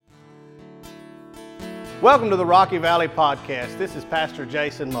Welcome to the Rocky Valley Podcast. This is Pastor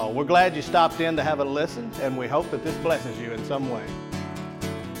Jason Mull. We're glad you stopped in to have a listen, and we hope that this blesses you in some way.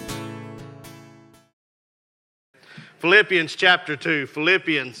 Philippians chapter 2.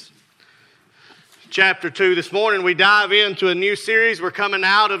 Philippians chapter 2. This morning we dive into a new series. We're coming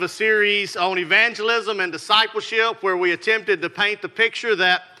out of a series on evangelism and discipleship where we attempted to paint the picture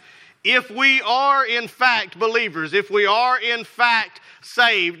that if we are in fact believers, if we are in fact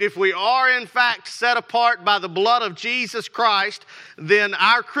saved, if we are in fact set apart by the blood of Jesus Christ, then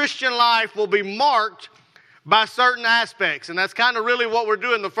our Christian life will be marked by certain aspects. And that's kind of really what we're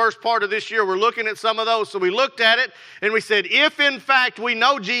doing the first part of this year. We're looking at some of those. So we looked at it and we said, if in fact we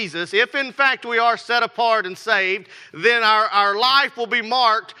know Jesus, if in fact we are set apart and saved, then our life will be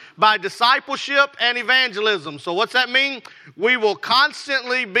marked by discipleship and evangelism. So what's that mean? We will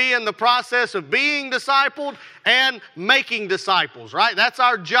constantly be in the process of being discipled and making disciples, right? That's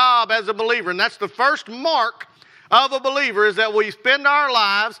our job as a believer. And that's the first mark of a believer, is that we spend our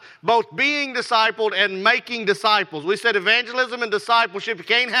lives both being discipled and making disciples. We said evangelism and discipleship, you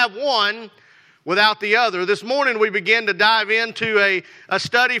can't have one without the other. This morning we begin to dive into a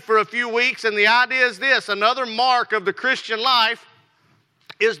study for a few weeks, and the idea is this: another mark of the Christian life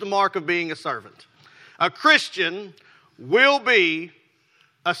is the mark of being a servant. A Christian will be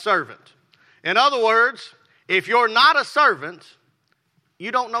a servant. In other words, if you're not a servant,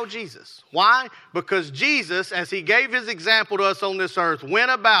 you don't know Jesus. Why? Because Jesus, as he gave his example to us on this earth,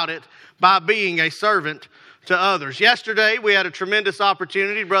 went about it by being a servant to others. Yesterday, we had a tremendous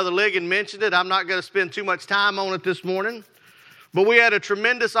opportunity. Brother Ligon mentioned it. I'm not going to spend too much time on it this morning. But we had a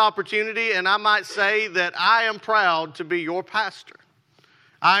tremendous opportunity, and I might say that I am proud to be your pastor.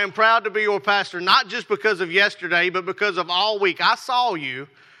 I am proud to be your pastor, not just because of yesterday, but because of all week. I saw you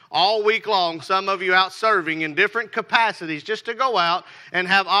all week long, some of you out serving in different capacities, just to go out and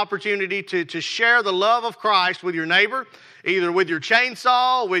have opportunity to share the love of Christ with your neighbor, either with your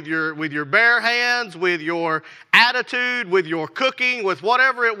chainsaw, with your bare hands, with your attitude, with your cooking, with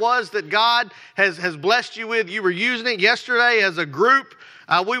whatever it was that God has blessed you with. You were using it yesterday as a group.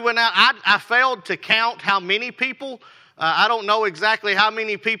 We went out. I failed to count how many people. I don't know exactly how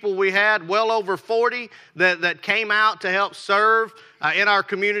many people we had, well over 40 that came out to help serve in our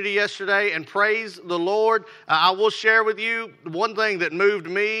community yesterday, and praise the Lord. I will share with you, one thing that moved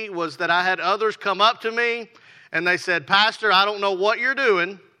me was that I had others come up to me and they said, "Pastor, I don't know what you're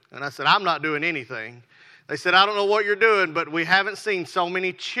doing." And I said, "I'm not doing anything." They said, "I don't know what you're doing, but we haven't seen so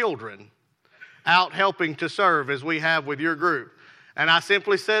many children out helping to serve as we have with your group." And I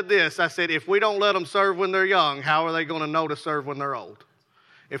simply said this, I said, if we don't let them serve when they're young, how are they going to know to serve when they're old?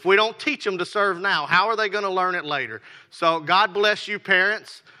 If we don't teach them to serve now, how are they going to learn it later? So God bless you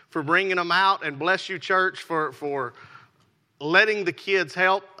parents for bringing them out, and bless you church for letting the kids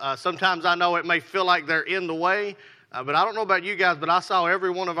help. Sometimes I know it may feel like they're in the way, but I don't know about you guys, but I saw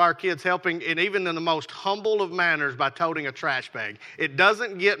every one of our kids helping, and even in the most humble of manners, by toting a trash bag. It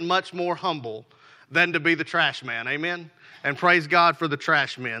doesn't get much more humble than to be the trash man, amen? And praise God for the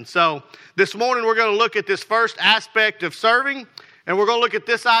trash men. So this morning we're going to look at this first aspect of serving, and we're going to look at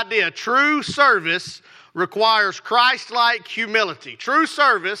this idea. True service requires Christ-like humility. True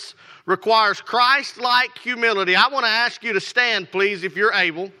service requires Christ-like humility. I want to ask you to stand, please, if you're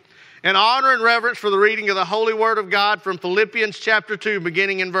able, in honor and reverence for the reading of the Holy Word of God from Philippians chapter 2,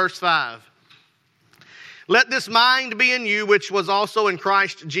 beginning in verse 5. "Let this mind be in you, which was also in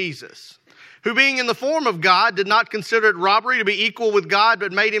Christ Jesus, who being in the form of God did not consider it robbery to be equal with God,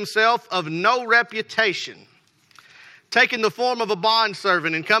 but made himself of no reputation, taking the form of a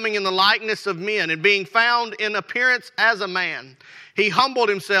bondservant and coming in the likeness of men, and being found in appearance as a man, he humbled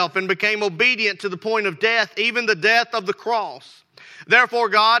himself and became obedient to the point of death, even the death of the cross. Therefore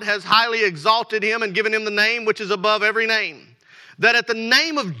God has highly exalted him and given him the name which is above every name, that at the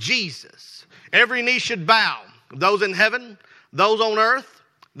name of Jesus every knee should bow, those in heaven, those on earth,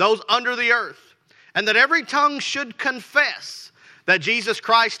 those under the earth, and that every tongue should confess that Jesus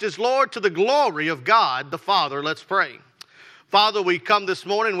Christ is Lord, to the glory of God the Father." Let's pray. Father, we come this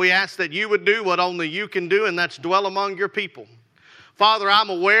morning, we ask that you would do what only you can do, and that's dwell among your people. Father, I'm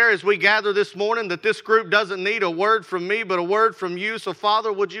aware as we gather this morning that this group doesn't need a word from me, but a word from you. So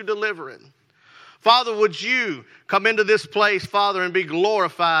Father, would you deliver it? Father, would you come into this place, Father, and be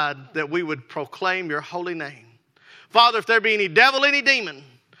glorified that we would proclaim your holy name. Father, if there be any devil, any demon,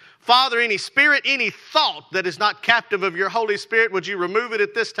 Father, any spirit, any thought that is not captive of your Holy Spirit, would you remove it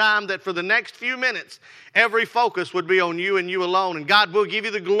at this time, that for the next few minutes, every focus would be on you and you alone. And God, we'll give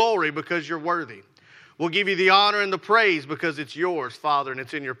you the glory because you're worthy. We'll give you the honor and the praise because it's yours, Father, and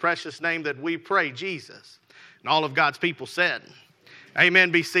it's in your precious name that we pray, Jesus. And all of God's people said,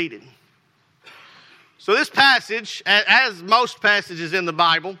 amen. Be seated. So this passage, as most passages in the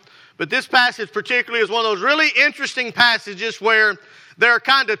Bible, but this passage particularly is one of those really interesting passages where there are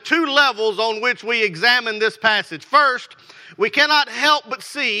kind of two levels on which we examine this passage. First, we cannot help but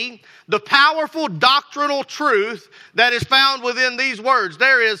see the powerful doctrinal truth that is found within these words.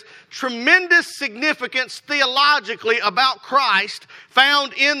 There is tremendous significance theologically about Christ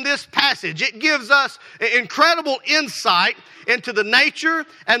found in this passage. It gives us incredible insight into the nature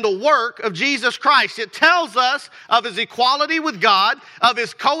and the work of Jesus Christ. It tells us of his equality with God, of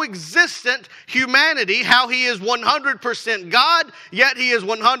his coexistent humanity, how he is 100% God, yet he is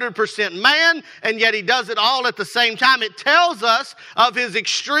 100% man, and yet he does it all at the same time. It tells us of his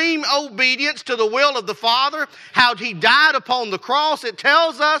extreme obedience to the will of the Father, how he died upon the cross. It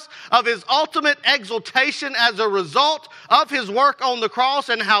tells us of his ultimate exaltation as a result of his work on the cross,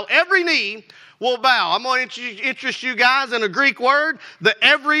 and how every knee will bow. I'm going to interest you guys in a Greek word. The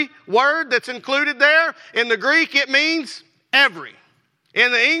every word that's included there, in the Greek it means every.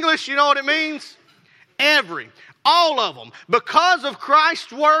 In the English, you know what it means? Every. All of them. Because of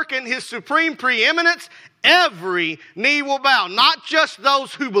Christ's work and his supreme preeminence, every knee will bow. Not just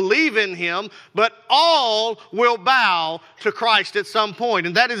those who believe in him, but all will bow to Christ at some point.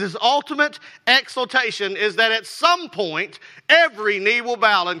 And that is his ultimate exaltation, is that at some point, every knee will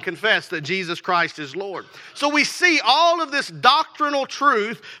bow and confess that Jesus Christ is Lord. So we see all of this doctrinal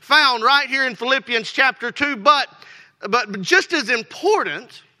truth found right here in Philippians chapter 2, but just as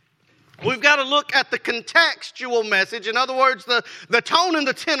important, we've got to look at the contextual message. In other words, the tone and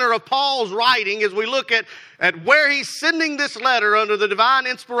the tenor of Paul's writing as we look at where he's sending this letter under the divine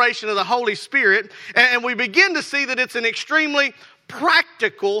inspiration of the Holy Spirit. And we begin to see that it's an extremely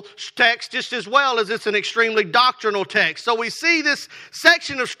practical text just as well as it's an extremely doctrinal text. So we see this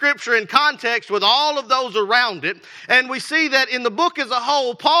section of Scripture in context with all of those around it, and we see that in the book as a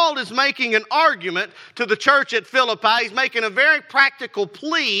whole, Paul is making an argument to the church at Philippi. He's making a very practical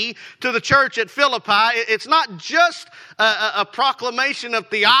plea to the church at Philippi. It's not just a proclamation of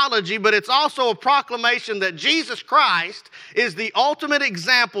theology, but it's also a proclamation that Jesus Christ is the ultimate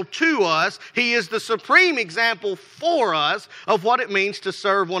example to us. He is the supreme example for us of what it means to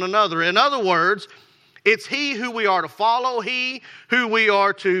serve one another. In other words, it's he who we are to follow, he who we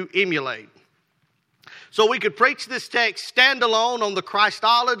are to emulate. So we could preach this text standalone on the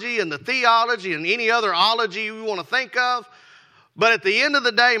Christology and the theology and any other ology you want to think of. But at the end of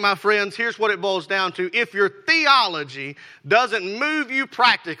the day, my friends, here's what it boils down to. If your theology doesn't move you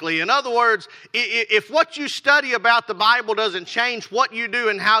practically, in other words, if what you study about the Bible doesn't change what you do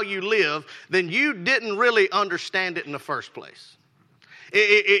and how you live, then you didn't really understand it in the first place.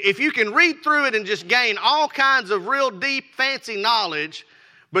 If you can read through it and just gain all kinds of real deep, fancy knowledge,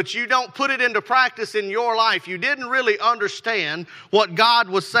 but you don't put it into practice in your life, you didn't really understand what God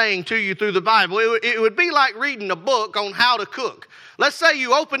was saying to you through the Bible. It would be like reading a book on how to cook. Let's say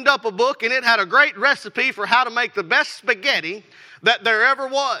you opened up a book and it had a great recipe for how to make the best spaghetti that there ever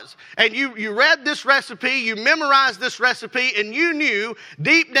was. And you read this recipe, you memorized this recipe, and you knew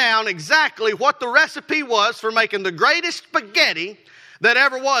deep down exactly what the recipe was for making the greatest spaghetti that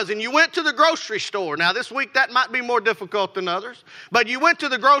ever was. And you went to the grocery store. Now this week that might be more difficult than others, but you went to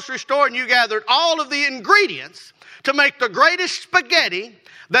the grocery store and you gathered all of the ingredients to make the greatest spaghetti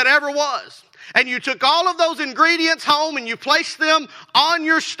that ever was. And you took all of those ingredients home and you placed them on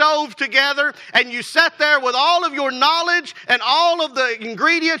your stove together, and you sat there with all of your knowledge and all of the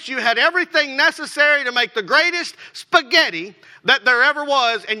ingredients. You had everything necessary to make the greatest spaghetti that there ever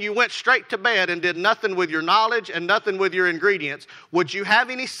was, and you went straight to bed and did nothing with your knowledge and nothing with your ingredients. Would you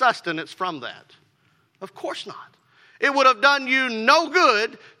have any sustenance from that? Of course not. It would have done you no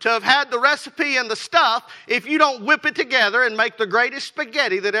good to have had the recipe and the stuff if you don't whip it together and make the greatest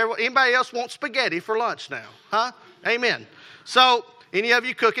spaghetti that ever. Anybody else want spaghetti for lunch now? Huh? Amen. So, any of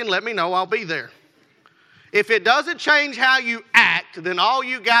you cooking, let me know. I'll be there. If it doesn't change how you act, then all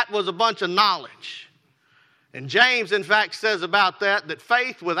you got was a bunch of knowledge. And James, in fact, says about that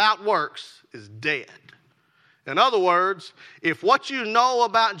faith without works is dead. In other words, if what you know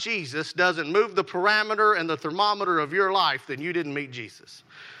about Jesus doesn't move the parameter and the thermometer of your life, then you didn't meet Jesus.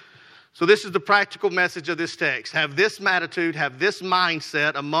 So this is the practical message of this text. Have this attitude, have this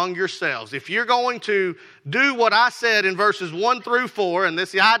mindset among yourselves. If you're going to do what I said in verses 1 through 4, and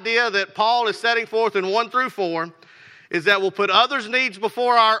this the idea that Paul is setting forth in 1 through 4, is that we'll put others' needs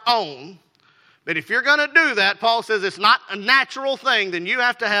before our own. But if you're going to do that, Paul says it's not a natural thing, then you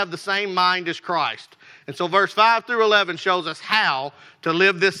have to have the same mind as Christ. And so verse 5 through 11 shows us how to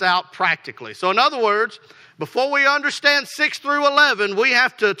live this out practically. So in other words, before we understand 6 through 11, we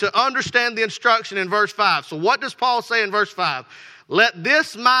have to understand the instruction in verse 5. So what does Paul say in verse 5? let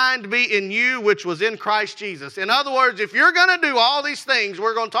this mind be in you which was in Christ Jesus. In other words, if you're going to do all these things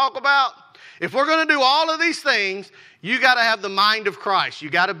we're going to talk about, if we're going to do all of these things, you got to have the mind of Christ. You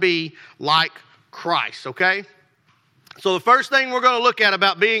got to be like Christ, okay? So the first thing we're going to look at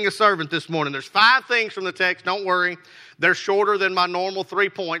about being a servant this morning, there's 5 things from the text. Don't worry. They're shorter than my normal 3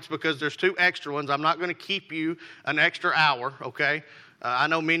 points because there's 2 extra ones. I'm not going to keep you an extra hour, okay? I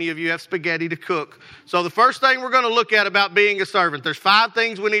know many of you have spaghetti to cook. So the first thing we're going to look at about being a servant, there's 5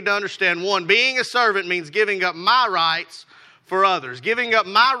 things we need to understand. 1, being a servant means giving up my rights for others. Giving up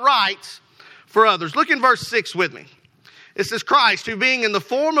my rights for others. Look in verse 6 with me. It says, Christ, who being in the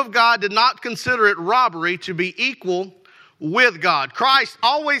form of God, did not consider it robbery to be equal with God. Christ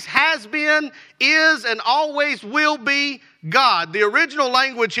always has been, is, and always will be God. The original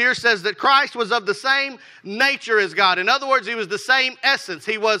language here says that Christ was of the same nature as God. In other words, he was the same essence.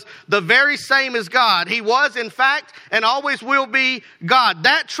 He was the very same as God. He was, in fact, and always will be God.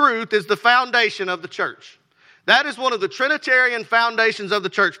 That truth is the foundation of the church. That is one of the Trinitarian foundations of the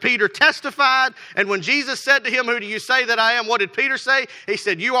church. Peter testified, and when Jesus said to him, who do you say that I am? What did Peter say? He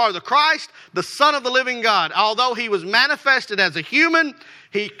said, you are the Christ, the Son of the living God. Although he was manifested as a human,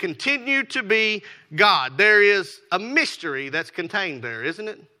 he continued to be God. There is a mystery that's contained there, isn't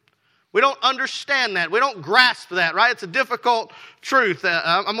it? We don't understand that. We don't grasp that, right? It's a difficult truth.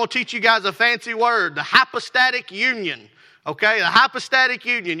 I'm going to teach you guys a fancy word, the hypostatic union. Okay, the hypostatic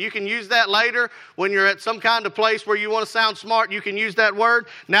union. You can use that later when you're at some kind of place where you want to sound smart. You can use that word.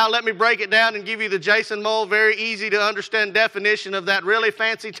 Now let me break it down and give you the Jason Mull, very easy to understand definition of that really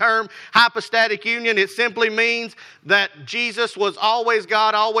fancy term, hypostatic union. It simply means that Jesus was always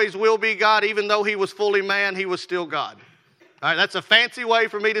God, always will be God. Even though he was fully man, he was still God. All right, that's a fancy way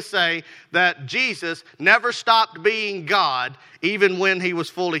for me to say that Jesus never stopped being God even when he was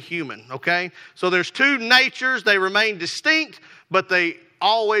fully human, okay? So there's 2 natures. They remain distinct, but they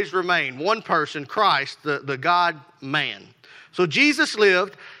always remain one person, Christ, the God-man. So Jesus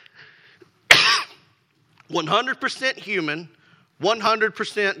lived 100% human,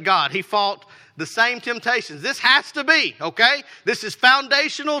 100% God. He fought the same temptations. This has to be, okay? This is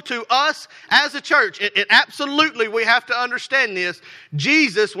foundational to us as a church. It absolutely, we have to understand this.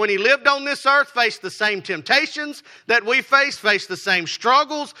 Jesus, when he lived on this earth, faced the same temptations that we faced the same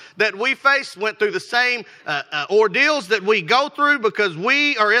struggles that we face, went through the same ordeals that we go through because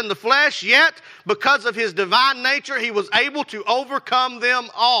we are in the flesh, yet because of his divine nature, he was able to overcome them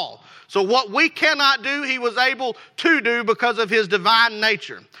all. So what we cannot do, he was able to do because of his divine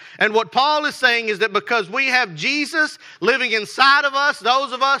nature. And what Paul is saying is that because we have Jesus living inside of us,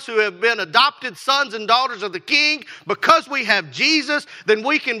 those of us who have been adopted sons and daughters of the King, because we have Jesus, then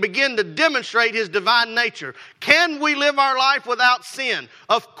we can begin to demonstrate his divine nature. Can we live our life without sin?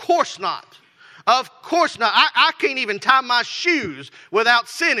 Of course not. Of course not. I can't even tie my shoes without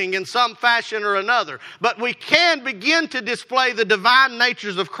sinning in some fashion or another. But we can begin to display the divine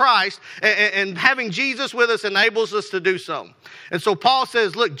natures of Christ, and having Jesus with us enables us to do so. And so Paul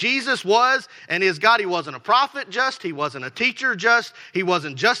says, look, Jesus was and is God. He wasn't a prophet just. He wasn't a teacher just. He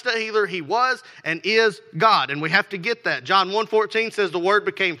wasn't just a healer. He was and is God. And we have to get that. John 1:14 says the Word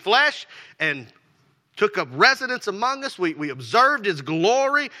became flesh and took up residence among us. We observed his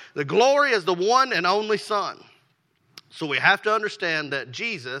glory, the glory as the one and only Son. So we have to understand that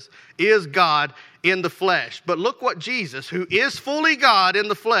Jesus is God in the flesh. But look what Jesus, who is fully God in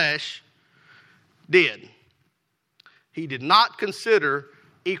the flesh, did. He did not consider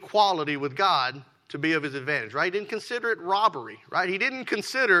equality with God to be of his advantage, right? He didn't consider it robbery, right? He didn't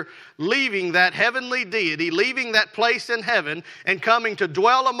consider leaving that heavenly deity, leaving that place in heaven and coming to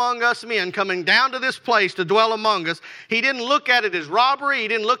dwell among us men, coming down to this place to dwell among us. He didn't look at it as robbery. He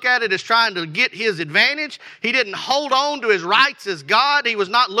didn't look at it as trying to get his advantage. He didn't hold on to his rights as God. He was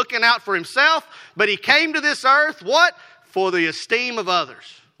not looking out for himself, but he came to this earth, what? For the esteem of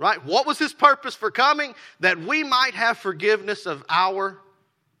others, right? What was his purpose for coming? That we might have forgiveness of our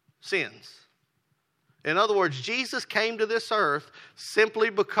sins. In other words, Jesus came to this earth simply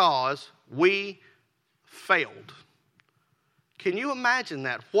because we failed. Can you imagine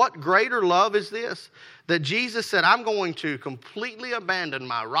that? What greater love is this? That Jesus said, I'm going to completely abandon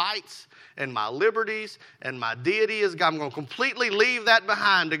my rights and my liberties and my deity as God. I'm going to completely leave that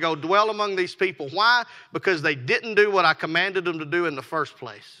behind to go dwell among these people. Why? Because they didn't do what I commanded them to do in the first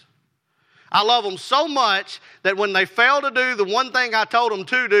place. I love them so much that when they fail to do the one thing I told them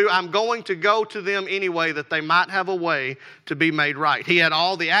to do, I'm going to go to them anyway that they might have a way to be made right. He had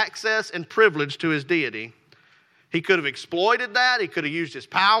all the access and privilege to his deity. He could have exploited that. He could have used his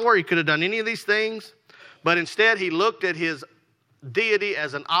power. He could have done any of these things. But instead, he looked at his deity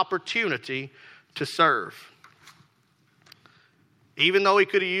as an opportunity to serve. Even though he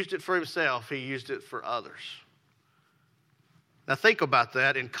could have used it for himself, he used it for others. Now think about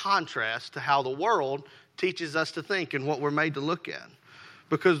that in contrast to how the world teaches us to think and what we're made to look at.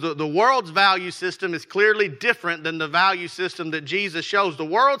 Because the world's value system is clearly different than the value system that Jesus shows. The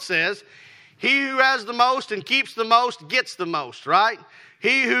world says, he who has the most and keeps the most gets the most, right?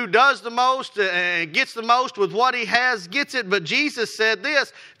 He who does the most and gets the most with what he has gets it. But Jesus said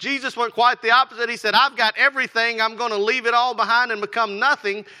this. Jesus went quite the opposite. He said, I've got everything. I'm going to leave it all behind and become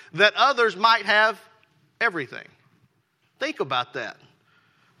nothing that others might have everything. Think about that.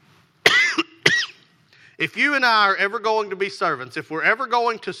 If you and I are ever going to be servants, if we're ever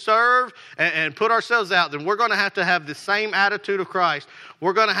going to serve and put ourselves out, then we're going to have the same attitude of Christ.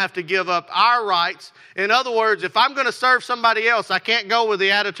 We're going to have to give up our rights. In other words, if I'm going to serve somebody else, I can't go with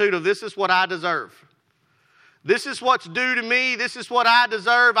the attitude of this is what I deserve. This is what's due to me. This is what I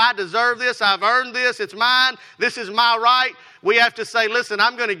deserve. I deserve this. I've earned this. It's mine. This is my right. We have to say, listen,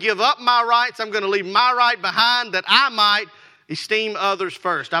 I'm going to give up my rights. I'm going to leave my right behind that I might esteem others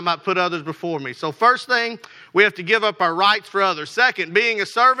first. I might put others before me. So first thing, we have to give up our rights for others. Second, being a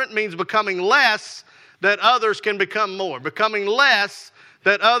servant means becoming less that others can become more. Becoming less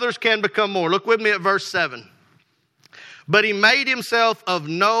that others can become more. Look with me at verse 7. But he made himself of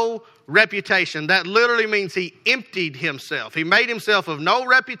no reputation. That literally means he emptied himself. He made himself of no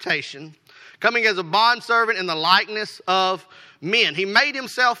reputation, coming as a bondservant in the likeness of men. He made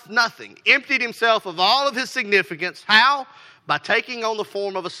himself nothing, emptied himself of all of his significance. How? By taking on the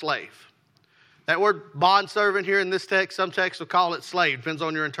form of a slave. That word bondservant here in this text, some texts will call it slave, depends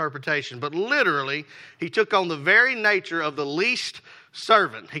on your interpretation. But literally, he took on the very nature of the least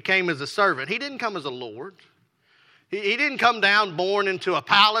servant. He came as a servant. He didn't come as a lord. He didn't come down born into a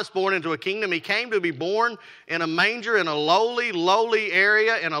palace, born into a kingdom. He came to be born in a manger, in a lowly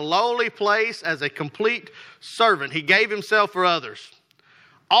area, in a lowly place as a complete servant. He gave himself for others.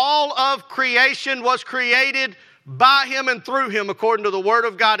 All of creation was created by him and through him, according to the word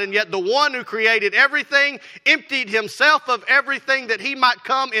of God. And yet the one who created everything emptied himself of everything that he might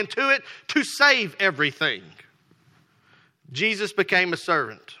come into it to save everything. Jesus became a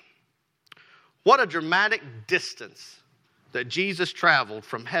servant. What a dramatic distance that Jesus traveled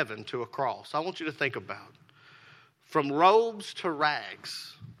from heaven to a cross. I want you to think about. From robes to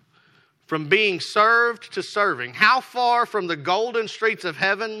rags. From being served to serving. How far from the golden streets of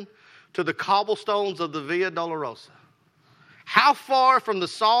heaven to the cobblestones of the Via Dolorosa? How far from the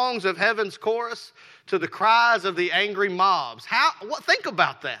songs of heaven's chorus to the cries of the angry mobs? Think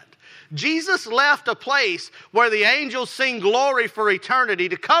about that. Jesus left a place where the angels sing glory for eternity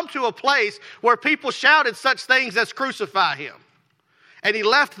to come to a place where people shouted such things as crucify him. And he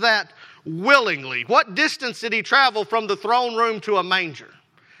left that willingly. What distance did he travel from the throne room to a manger?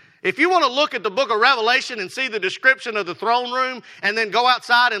 If you want to look at the book of Revelation and see the description of the throne room and then go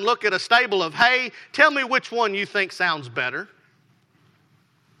outside and look at a stable of hay, tell me which one you think sounds better.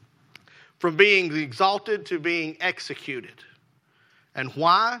 From being exalted to being executed. And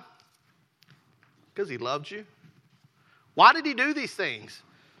why? Because he loved you. Why did he do these things?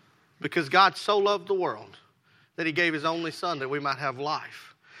 Because God so loved the world that he gave his only son that we might have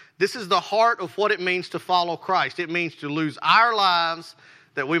life. This is the heart of what it means to follow Christ. It means to lose our lives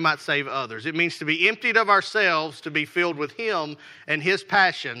that we might save others. It means to be emptied of ourselves, to be filled with him and his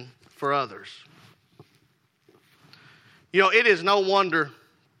passion for others. You know, it is no wonder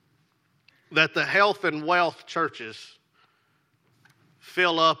that the health and wealth churches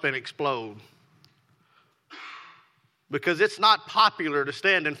fill up and explode. Because it's not popular to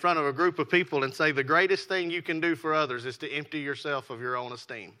stand in front of a group of people and say the greatest thing you can do for others is to empty yourself of your own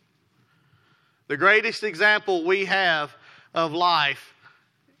esteem. The greatest example we have of life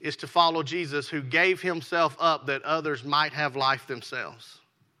is to follow Jesus, who gave himself up that others might have life themselves.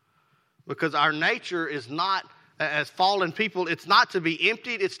 Because our nature is not, as fallen people, it's not to be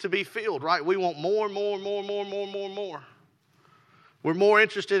emptied, it's to be filled, right? We want more. We're more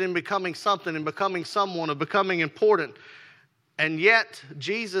interested in becoming something and becoming someone or becoming important. And yet,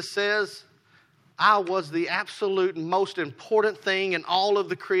 Jesus says, I was the absolute most important thing in all of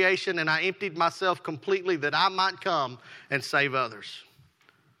the creation, and I emptied myself completely that I might come and save others.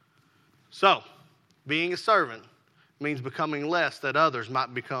 So, being a servant means becoming less that others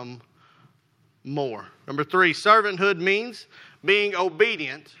might become more. Number 3, servanthood means being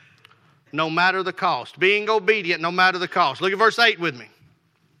obedient no matter the cost. Being obedient no matter the cost. Look at verse 8 with me.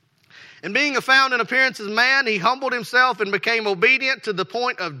 And being found in appearance as man, he humbled himself and became obedient to the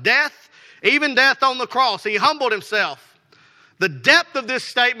point of death, even death on the cross. He humbled himself. The depth of this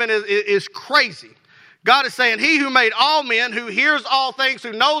statement is crazy. God is saying, he who made all men, who hears all things,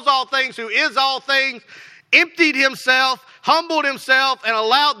 who knows all things, who is all things, emptied himself, humbled himself, and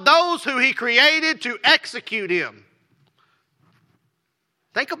allowed those who he created to execute him.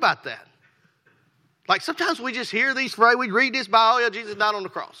 Think about that. Like sometimes we just hear these phrases, we read this by, oh yeah, Jesus died on the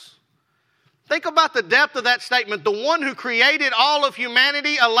cross. Think about the depth of that statement. The one who created all of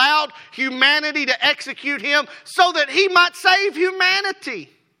humanity allowed humanity to execute him so that he might save humanity.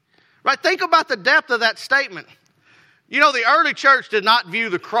 Right? Think about the depth of that statement. You know, the early church did not view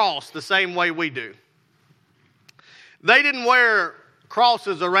the cross the same way we do. They didn't wear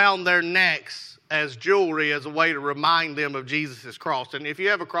crosses around their necks as jewelry as a way to remind them of Jesus' cross. And if you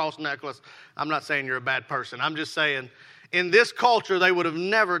have a cross necklace, I'm not saying you're a bad person. I'm just saying in this culture, they would have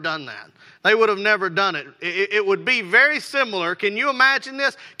never done that. They would have never done it. It would be very similar. Can you imagine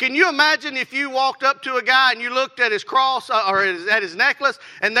this? Can you imagine if you walked up to a guy and you looked at his cross or at his necklace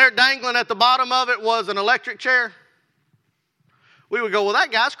and there dangling at the bottom of it was an electric chair? We would go, well,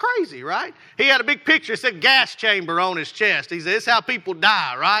 that guy's crazy, right? He had a big picture. It said gas chamber on his chest. He said, it's how people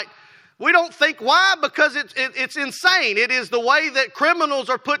die, right? We don't think why? Because it's insane. It is the way that criminals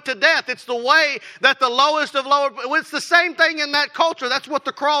are put to death. It's the way that the lowest of lower... It's the same thing in that culture. That's what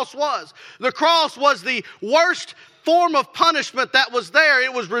the cross was. The cross was the worst form of punishment that was there.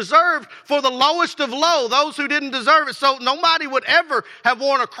 It was reserved for the lowest of low, those who didn't deserve it. So nobody would ever have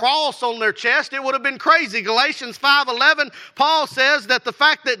worn a cross on their chest. It would have been crazy. Galatians 5:11, Paul says that the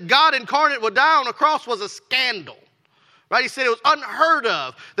fact that God incarnate would die on a cross was a scandal. Right? He said it was unheard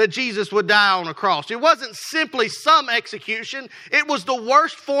of that Jesus would die on a cross. It wasn't simply some execution. It was the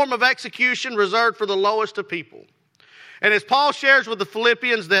worst form of execution reserved for the lowest of people. And as Paul shares with the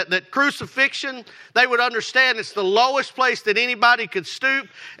Philippians that crucifixion, they would understand it's the lowest place that anybody could stoop.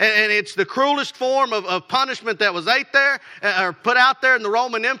 And it's the cruelest form of punishment that was put out there in the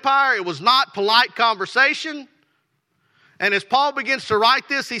Roman Empire. It was not polite conversation. And as Paul begins to write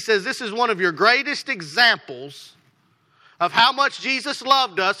this, he says, this is one of your greatest examples of how much Jesus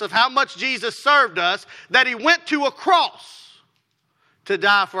loved us, of how much Jesus served us, that he went to a cross to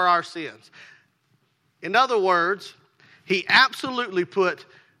die for our sins. In other words, he absolutely put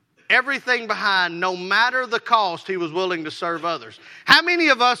everything behind, no matter the cost, he was willing to serve others. How many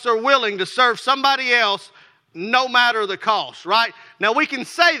of us are willing to serve somebody else no matter the cost, right? Now we can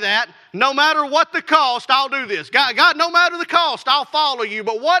say that, no matter what the cost, I'll do this. God, no matter the cost, I'll follow you.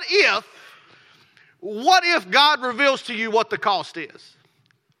 But what if God reveals to you what the cost is?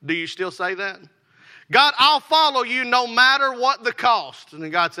 Do you still say that? God, I'll follow you no matter what the cost. And then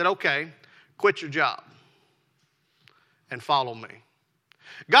God said, okay, quit your job and follow me.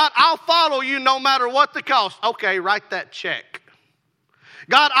 God, I'll follow you no matter what the cost. Okay, write that check.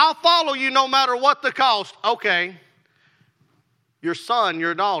 God, I'll follow you no matter what the cost. Okay, your son,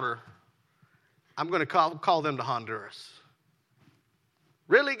 your daughter, I'm going to call them to Honduras.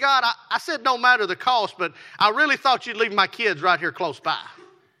 Really, God? I said no matter the cost, but I really thought you'd leave my kids right here close by.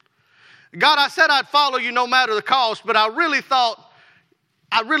 God, I said I'd follow you no matter the cost, but I really thought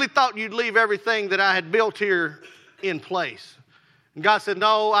you'd leave everything that I had built here in place. And God said,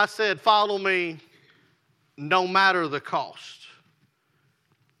 no, I said follow me no matter the cost.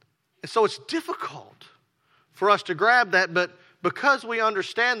 And so it's difficult for us to grab that, but because we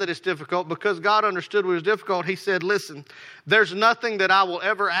understand that it's difficult, because God understood it was difficult, he said, listen, there's nothing that I will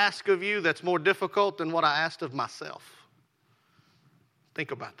ever ask of you that's more difficult than what I asked of myself.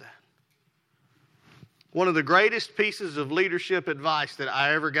 Think about that. One of the greatest pieces of leadership advice that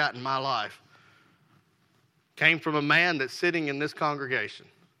I ever got in my life came from a man that's sitting in this congregation.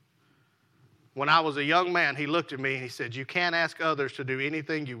 When I was a young man, he looked at me and he said, you can't ask others to do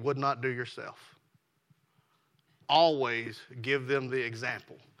anything you would not do yourself. Always give them the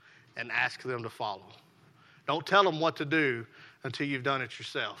example and ask them to follow. Don't tell them what to do until you've done it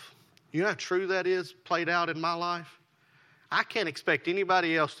yourself. You know how true that is played out in my life? I can't expect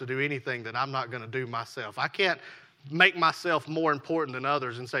anybody else to do anything that I'm not going to do myself. I can't make myself more important than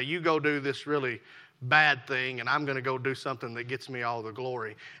others and say, you go do this really bad thing and I'm going to go do something that gets me all the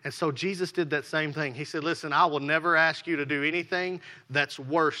glory. And so Jesus did that same thing. He said, listen, I will never ask you to do anything that's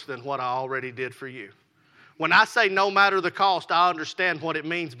worse than what I already did for you. When I say no matter the cost, I understand what it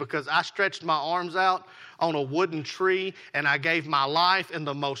means because I stretched my arms out on a wooden tree and I gave my life in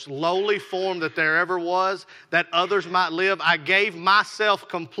the most lowly form that there ever was, that others might live. I gave myself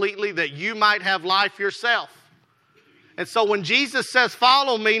completely that you might have life yourself. And so when Jesus says,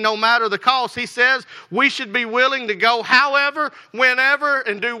 follow me no matter the cost, he says we should be willing to go however, whenever,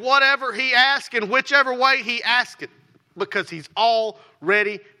 and do whatever he asks in whichever way he asks it because he's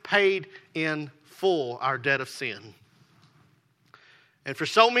already paid in full our debt of sin. And for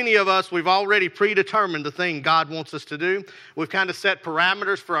so many of us, we've already predetermined the thing God wants us to do. We've kind of set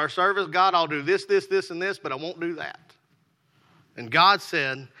parameters for our service. God, I'll do this, this, this, and this, but I won't do that. And God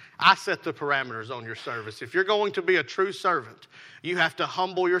said, I set the parameters on your service. If you're going to be a true servant, you have to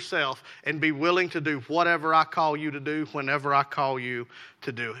humble yourself and be willing to do whatever I call you to do whenever I call you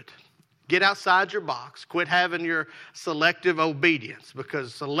to do it. Get outside your box. Quit having your selective obedience,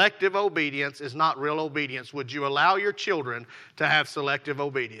 because selective obedience is not real obedience. Would you allow your children to have selective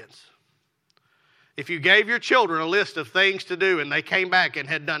obedience? If you gave your children a list of things to do and they came back and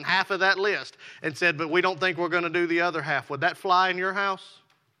had done half of that list and said, but we don't think we're going to do the other half, would that fly in your house?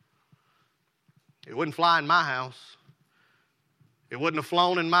 It wouldn't fly in my house. It wouldn't have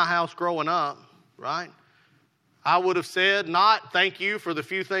flown in my house growing up, right? I would have said, not thank you for the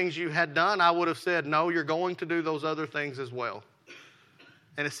few things you had done. I would have said, no, you're going to do those other things as well.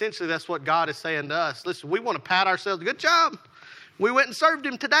 And essentially that's what God is saying to us. Listen, we want to pat ourselves. Good job. We went and served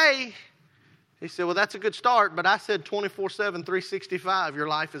him today. He said, well, that's a good start, but I said 24/7, 365, your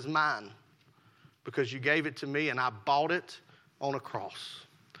life is mine because you gave it to me and I bought it on a cross.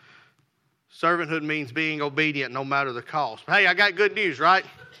 Servanthood means being obedient no matter the cost. Hey, I got good news, right?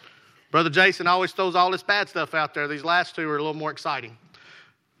 Brother Jason always throws all this bad stuff out there. These last two are a little more exciting.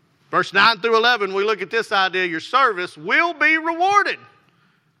 Verse 9 through 11, we look at this idea. Your service will be rewarded.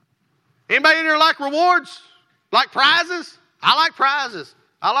 Anybody in here like rewards? Like prizes? I like prizes.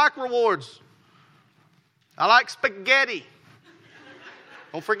 I like rewards. I like spaghetti.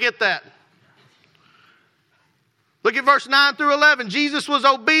 Don't forget that. Look at verse 9 through 11. Jesus was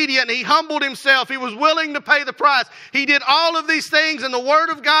obedient. He humbled himself. He was willing to pay the price. He did all of these things, and the Word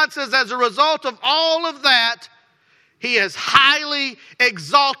of God says as a result of all of that, He has highly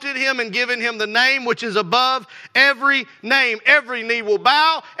exalted him and given him the name which is above every name. Every knee will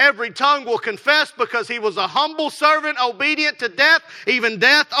bow, every tongue will confess, because he was a humble servant, obedient to death, even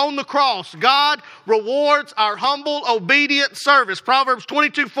death on the cross. God rewards our humble, obedient service. Proverbs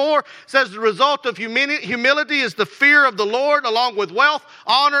 22:4 says the result of humility is the fear of the Lord, along with wealth,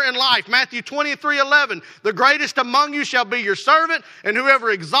 honor, and life. Matthew 23:11, the greatest among you shall be your servant, and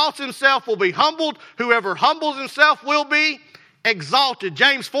whoever exalts himself will be humbled. Whoever humbles himself will be exalted.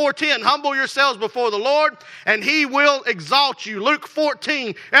 James 4:10, humble yourselves before the Lord, and he will exalt you. Luke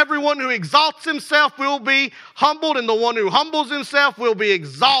 14, everyone who exalts himself will be humbled, and the one who humbles himself will be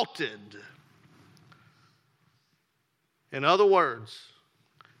exalted. In other words,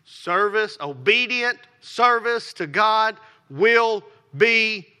 service, obedient service to God will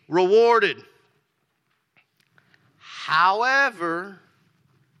be rewarded. However,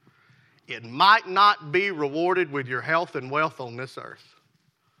 it might not be rewarded with your health and wealth on this earth.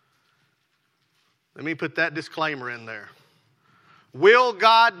 Let me put that disclaimer in there. Will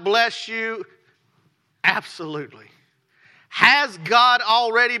God bless you? Absolutely. Has God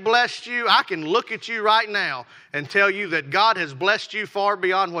already blessed you? I can look at you right now and tell you that God has blessed you far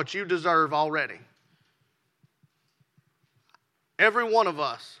beyond what you deserve already. Every one of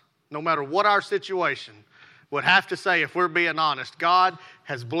us, no matter what our situation, would have to say, if we're being honest, God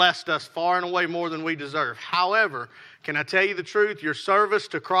has blessed us far and away more than we deserve. However, can I tell you the truth? Your service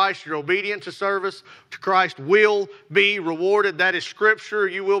to Christ, your obedience to service to Christ will be rewarded. That is Scripture.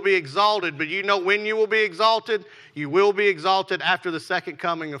 You will be exalted. But you know when you will be exalted? You will be exalted after the second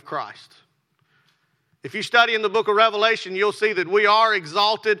coming of Christ. If you study in the book of Revelation, you'll see that we are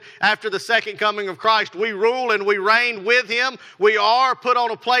exalted after the second coming of Christ. We rule and we reign with Him. We are put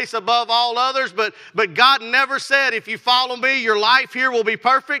on a place above all others. But God never said, if you follow me, your life here will be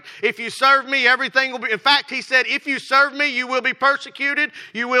perfect. If you serve me, everything will be. In fact, He said, if you serve me, you will be persecuted.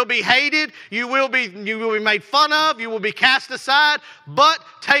 You will be hated. You will be made fun of. You will be cast aside. But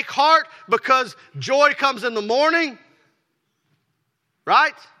take heart, because joy comes in the morning.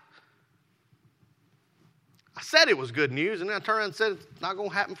 Right? I said it was good news, and then I turned around and said it's not going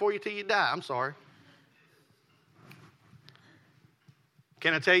to happen for you till you die. I'm sorry.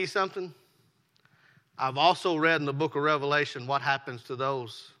 Can I tell you something? I've also read in the book of Revelation what happens to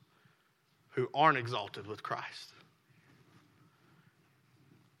those who aren't exalted with Christ.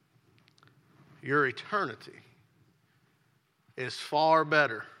 Your eternity is far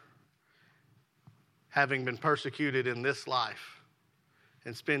better having been persecuted in this life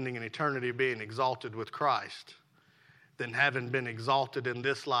and spending an eternity being exalted with Christ than having been exalted in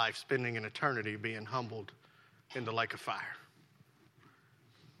this life, spending an eternity being humbled in the lake of fire.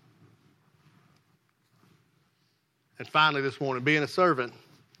 And finally this morning, being a servant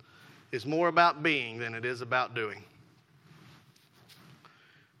is more about being than it is about doing.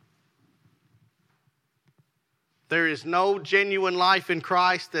 There is no genuine life in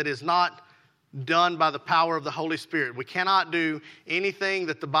Christ that is not done by the power of the Holy Spirit. We cannot do anything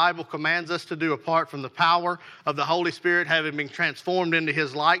that the Bible commands us to do apart from the power of the Holy Spirit having been transformed into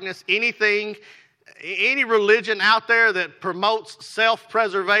His likeness. Any religion out there that promotes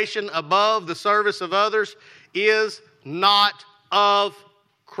self-preservation above the service of others is not of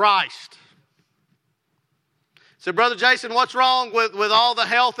Christ. So, Brother Jason, what's wrong with all the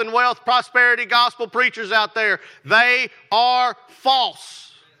health and wealth, prosperity, gospel preachers out there? They are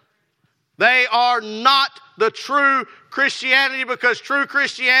false. They are not the true Christianity, because true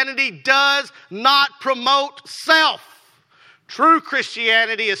Christianity does not promote self. True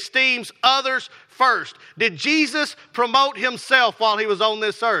Christianity esteems others first. Did Jesus promote Himself while He was on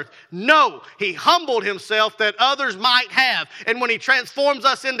this earth? No. He humbled Himself that others might have. And when He transforms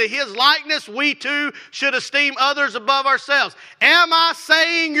us into His likeness, we too should esteem others above ourselves. Am I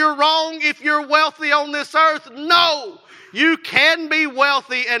saying you're wrong if you're wealthy on this earth? No. You can be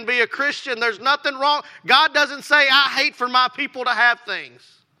wealthy and be a Christian. There's nothing wrong. God doesn't say, I hate for my people to have things.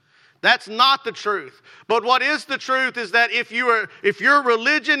 That's not the truth. But what is the truth is that if your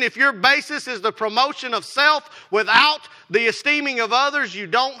religion, if your basis is the promotion of self without the esteeming of others, you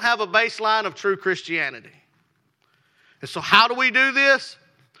don't have a baseline of true Christianity. And so how do we do this?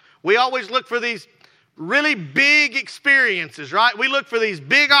 We always look for these really big experiences, right? We look for these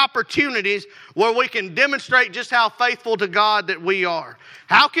big opportunities where we can demonstrate just how faithful to God that we are.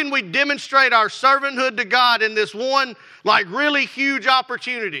 How can we demonstrate our servanthood to God in this one, really huge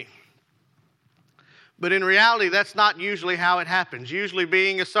opportunity? But in reality, that's not usually how it happens. Usually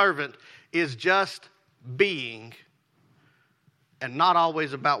being a servant is just being, and not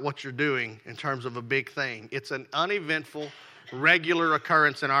always about what you're doing in terms of a big thing. It's an uneventful, regular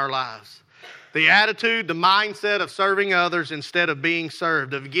occurrence in our lives. The attitude, the mindset of serving others instead of being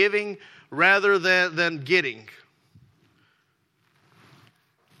served, of giving rather than getting.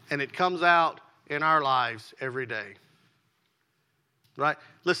 And it comes out in our lives every day. Right?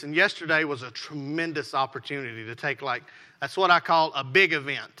 Listen, yesterday was a tremendous opportunity to take that's what I call a big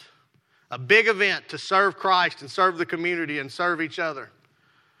event. A big event to serve Christ and serve the community and serve each other.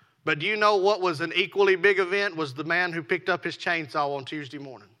 But do you know what was an equally big event? Was the man who picked up his chainsaw on Tuesday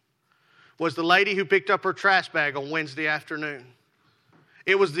morning. Was the lady who picked up her trash bag on Wednesday afternoon.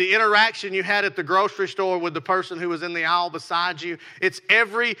 It was the interaction you had at the grocery store with the person who was in the aisle beside you. It's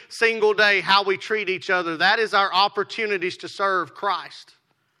every single day how we treat each other. That is our opportunities to serve Christ.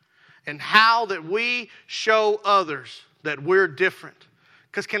 And how that we show others that we're different.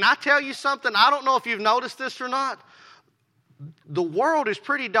 Because can I tell you something? I don't know if you've noticed this or not. The world is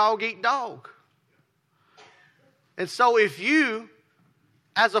pretty dog eat dog. And so if you,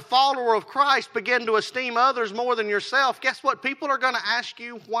 as a follower of Christ, begin to esteem others more than yourself, guess what? People are going to ask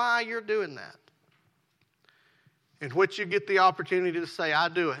you why you're doing that. In which you get the opportunity to say, I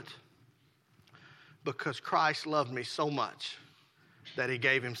do it because Christ loved me so much that He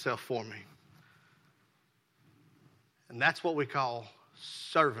gave Himself for me. And that's what we call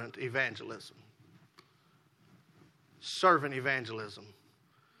servant evangelism. Servant evangelism.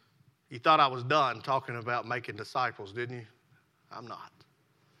 You thought I was done talking about making disciples, didn't you? I'm not.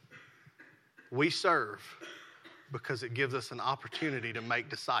 We serve because it gives us an opportunity to make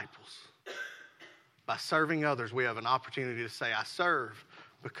disciples. By serving others, we have an opportunity to say, I serve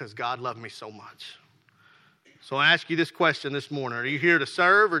because God loved me so much. So I ask you this question this morning. Are you here to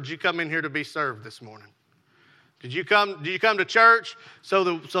serve, or did you come in here to be served this morning? Did you come to church so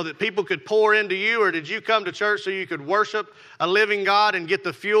that people could pour into you, or did you come to church so you could worship a living God and get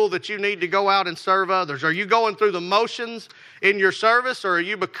the fuel that you need to go out and serve others? Are you going through the motions in your service, or are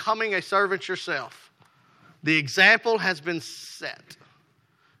you becoming a servant yourself? The example has been set.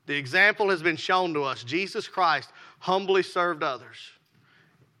 The example has been shown to us. Jesus Christ humbly served others,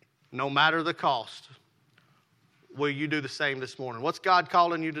 no matter the cost. Will you do the same this morning? What's God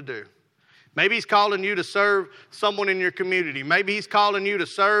calling you to do? Maybe He's calling you to serve someone in your community. Maybe He's calling you to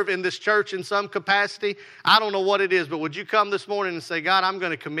serve in this church in some capacity. I don't know what it is, but would you come this morning and say, God, I'm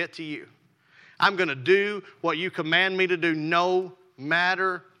going to commit to you. I'm going to do what you command me to do no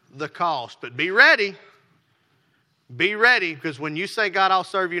matter the cost. But be ready. Be ready, because when you say, God, I'll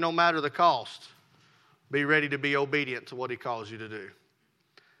serve you no matter the cost, be ready to be obedient to what He calls you to do.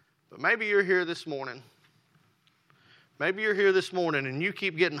 But maybe you're here this morning. Maybe you're here this morning and you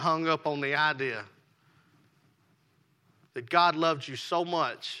keep getting hung up on the idea that God loved you so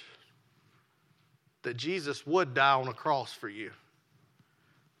much that Jesus would die on a cross for you.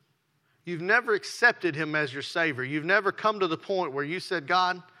 You've never accepted Him as your Savior. You've never come to the point where you said,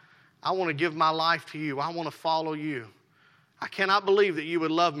 God, I want to give my life to you. I want to follow you. I cannot believe that you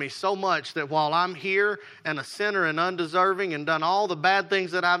would love me so much that while I'm here and a sinner and undeserving and done all the bad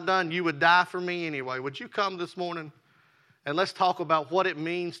things that I've done, you would die for me anyway. Would you come this morning and let's talk about what it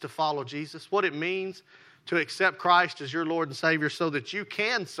means to follow Jesus, what it means to accept Christ as your Lord and Savior so that you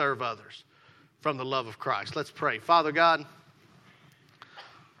can serve others from the love of Christ. Let's pray. Father God,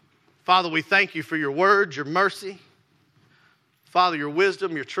 Father, we thank you for your word, your mercy, Father, your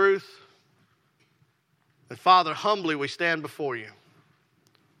wisdom, your truth. And Father, humbly we stand before you,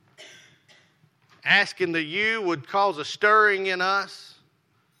 asking that you would cause a stirring in us,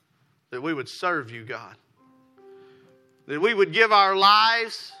 that we would serve you, God. That we would give our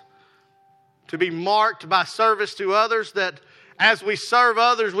lives to be marked by service to others, that as we serve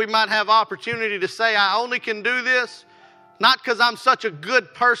others, we might have opportunity to say, I only can do this, not because I'm such a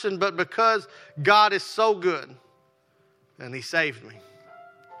good person, but because God is so good, and He saved me.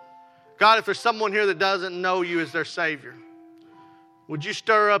 God, if there's someone here that doesn't know you as their Savior, would you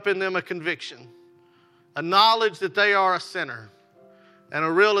stir up in them a conviction, a knowledge that they are a sinner, and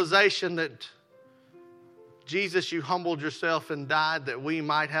a realization that, Jesus, you humbled yourself and died that we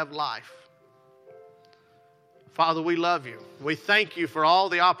might have life. Father, we love you. We thank you for all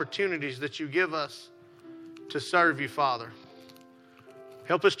the opportunities that you give us to serve you, Father.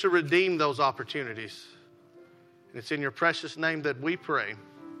 Help us to redeem those opportunities. And it's in your precious name that we pray.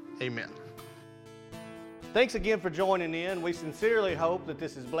 Amen. Thanks again for joining in. We sincerely hope that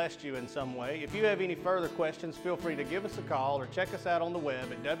this has blessed you in some way. If you have any further questions, feel free to give us a call or check us out on the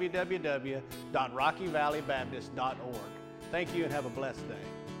web at www.rockyvalleybaptist.org. Thank you and have a blessed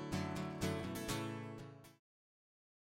day.